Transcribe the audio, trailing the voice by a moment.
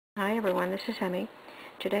Hi everyone, this is Emmy.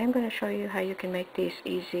 Today I'm going to show you how you can make these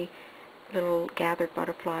easy little gathered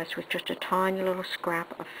butterflies with just a tiny little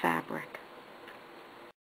scrap of fabric.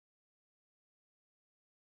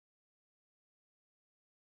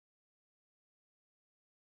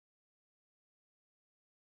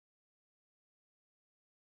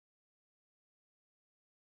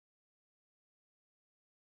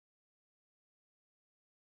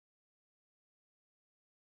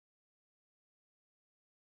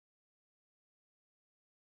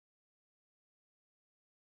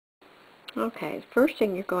 Okay, the first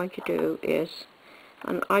thing you're going to do is,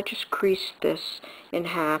 and I just creased this in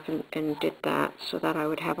half and did that so that I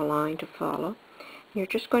would have a line to follow. You're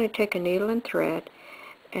just going to take a needle and thread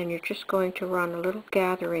and you're just going to run a little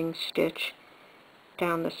gathering stitch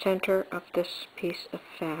down the center of this piece of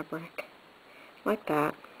fabric, like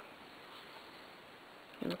that,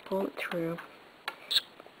 and pull it through.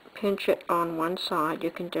 Pinch it on one side.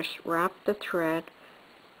 You can just wrap the thread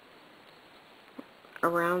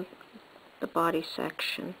around the body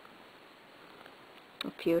section a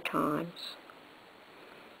few times,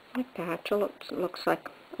 like that, till it looks like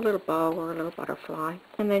a little bow or a little butterfly.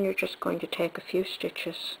 And then you're just going to take a few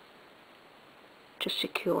stitches to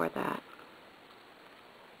secure that.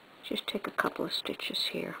 Just take a couple of stitches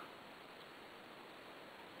here.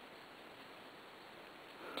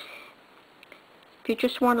 If you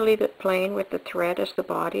just want to leave it plain with the thread as the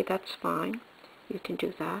body, that's fine. You can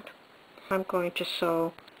do that. I'm going to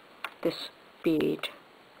sew this bead.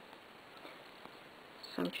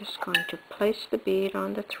 So I'm just going to place the bead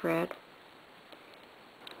on the thread,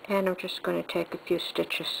 and I'm just going to take a few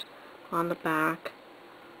stitches on the back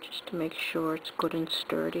just to make sure it's good and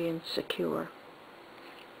sturdy and secure,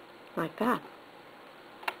 like that.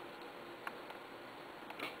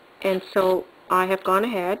 And so I have gone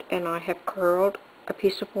ahead and I have curled a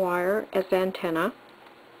piece of wire as the antenna,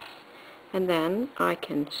 and then I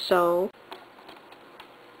can sew,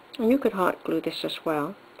 and you could hot glue this as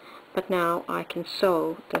well, but now I can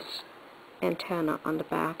sew this antenna on the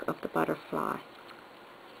back of the butterfly.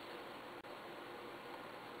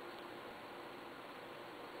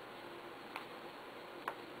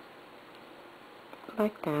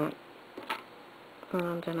 Like that.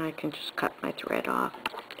 And then I can just cut my thread off,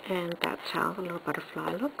 and that's how the little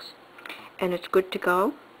butterfly looks. And it's good to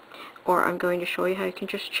go. Or I'm going to show you how you can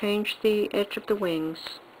just change the edge of the wings.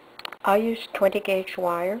 I use 20 gauge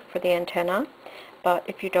wire for the antenna, but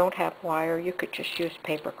if you don't have wire, you could just use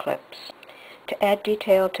paper clips. To add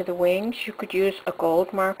detail to the wings, you could use a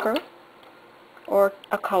gold marker or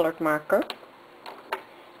a colored marker.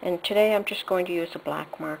 And today I'm just going to use a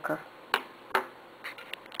black marker.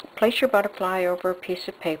 Place your butterfly over a piece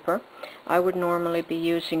of paper. I would normally be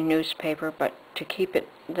using newspaper, but to keep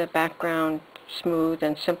the background smooth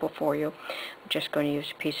and simple for you, I'm just going to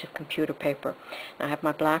use a piece of computer paper. I have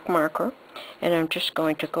my black marker, and I'm just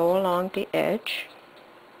going to go along the edge,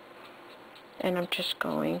 and I'm just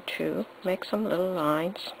going to make some little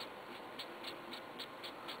lines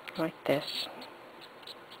like this,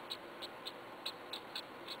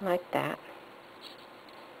 like that.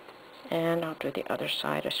 And I'll do the other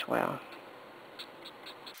side as well,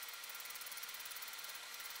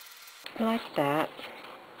 like that.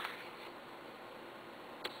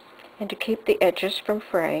 And to keep the edges from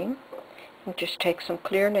fraying, you just take some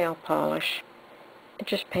clear nail polish and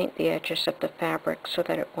just paint the edges of the fabric so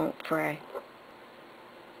that it won't fray.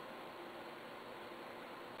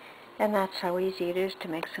 And that's how easy it is to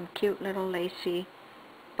make some cute little lacy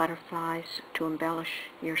butterflies to embellish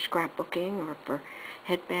your scrapbooking, or for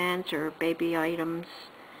headbands or baby items,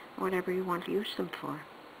 whatever you want to use them for.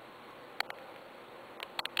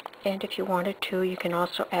 And if you wanted to, you can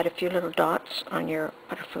also add a few little dots on your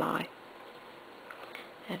butterfly.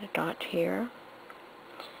 Add a dot here,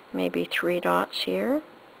 maybe 3 dots here,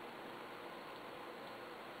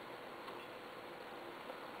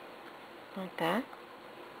 like that,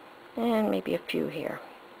 and maybe a few here,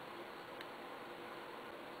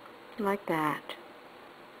 like that.